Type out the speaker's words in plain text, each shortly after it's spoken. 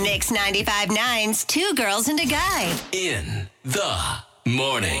Mix 95.9's Two Girls and a Guy. In the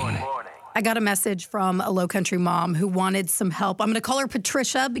morning. I got a message from a Low Country mom who wanted some help. I'm going to call her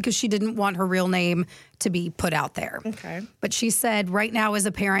Patricia because she didn't want her real name to be put out there. Okay. But she said, right now as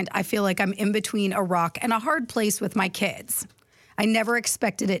a parent, I feel like I'm in between a rock and a hard place with my kids. I never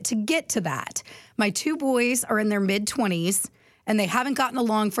expected it to get to that. My two boys are in their mid-20s, and they haven't gotten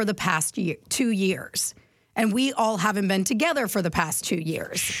along for the past 2 years. And we all haven't been together for the past 2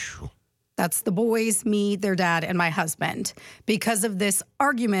 years. That's the boys, me, their dad, and my husband, because of this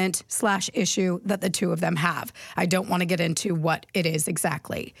argument/issue that the two of them have. I don't want to get into what it is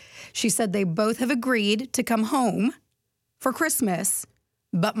exactly. She said they both have agreed to come home for Christmas,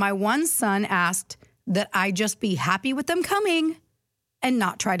 but my one son asked that I just be happy with them coming and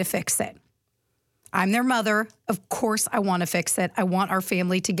not try to fix it. I'm their mother. Of course I want to fix it. I want our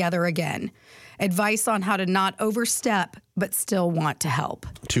family together again. Advice on how to not overstep, but still want to help.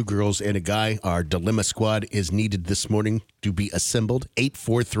 Two girls and a guy. Our dilemma squad is needed this morning to be assembled.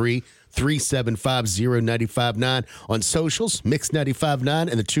 843-375-0959 on socials, Mix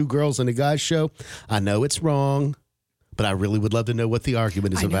 95.9 and the Two Girls and a Guy show. I know it's wrong, but I really would love to know what the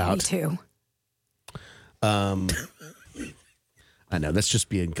argument is about. Me too. I know, that's just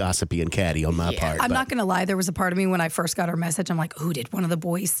being gossipy and catty on my part. I'm not going to lie. There was a part of me when I first got our message. I'm like, oh, did one of the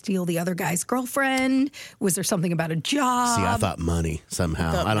boys steal the other guy's girlfriend? Was there something about a job? See, I thought money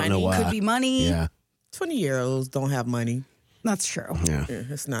somehow. Thought I don't know money. why. Could be money. Yeah. 20-year-olds don't have money. That's true. Yeah.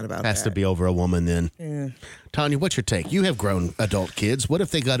 It's not about Has that. to be over a woman then. Yeah. Tanya, what's your take? You have grown adult kids. What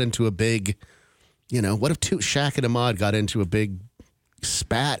if they got into a big, what if Shaq and Ahmad got into a big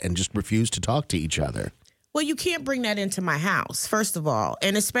spat and just refused to talk to each other? Well, you can't bring that into my house, first of all.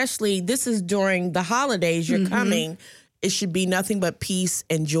 And especially, this is during the holidays. You're coming. It should be nothing but peace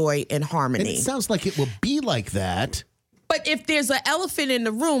and joy and harmony. And it sounds like it will be like that. But if there's an elephant in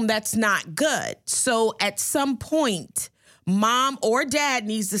the room, that's not good. So at some point, mom or dad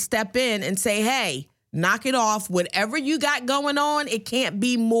needs to step in and say, hey, knock it off. Whatever you got going on, it can't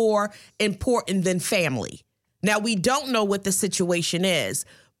be more important than family. Now, we don't know what the situation is.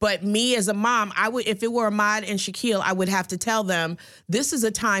 But me as a mom, I would, if it were Ahmad and Shaquille, I would have to tell them, this is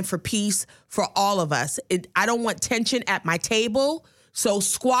a time for peace for all of us. I don't want tension at my table. So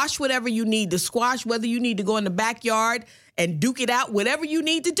squash whatever you need to squash, whether you need to go in the backyard and duke it out, whatever you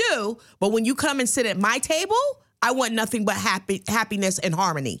need to do. But when you come and sit at my table, I want nothing but happiness and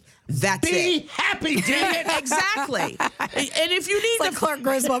harmony. That's it. Be happy, dang it. Exactly. And if you need Like Clark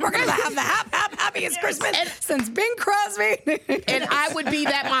Griswold, we're going to have the happiest Christmas since Bing Crosby. And I would be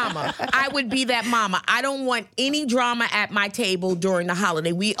that mama. I don't want any drama at my table during the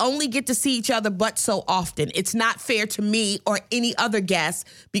holiday. We only get to see each other but so often. It's not fair to me or any other guest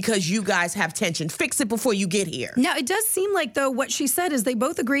because you guys have tension. Fix it before you get here. Now, it does seem like, though, what she said is they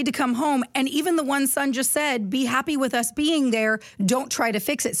both agreed to come home. And even the one son just said, be happy with us being there. Don't try to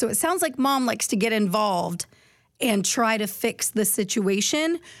fix it. So it sounds like mom likes to get involved and try to fix the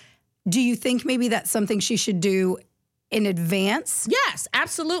situation. Do you think maybe that's something she should do in advance? Yes,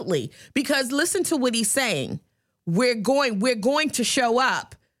 absolutely. Because listen to what he's saying. We're going to show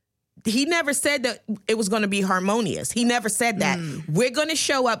up. He never said that it was going to be harmonious. He never said that. We're going to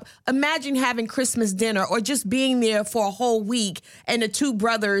show up. Imagine having Christmas dinner or just being there for a whole week and the two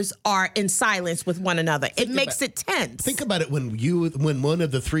brothers are in silence with one another. It makes it tense. Think about it when one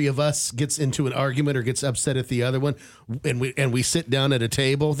of the three of us gets into an argument or gets upset at the other one, and we sit down at a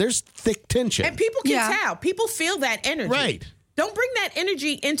table. There's thick tension, And people can tell. People feel that energy. Right. Don't bring that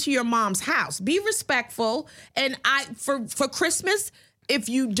energy into your mom's house. Be respectful. And for Christmas, if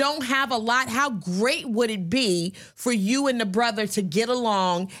you don't have a lot, how great would it be for you and the brother to get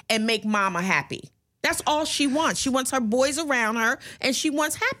along and make mama happy? That's all she wants. She wants her boys around her, and she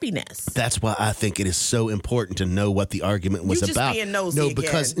wants happiness. That's why I think it is so important to know what the argument was You about. just being nosy No, again.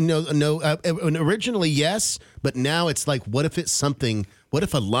 because originally yes, but now it's like, what if it's something? What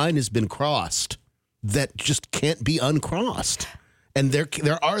if a line has been crossed that just can't be uncrossed? And there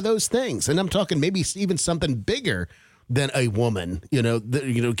are those things, and I'm talking maybe even something bigger than a woman,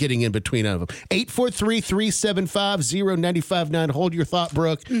 getting in between of them. 843-375-0959. Hold your thought,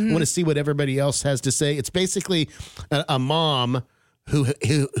 Brooke. I want to see what everybody else has to say. It's basically a mom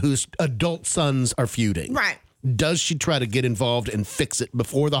whose adult sons are feuding. Right. Does she try to get involved and fix it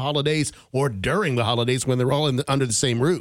before the holidays or during the holidays when they're all under the same roof?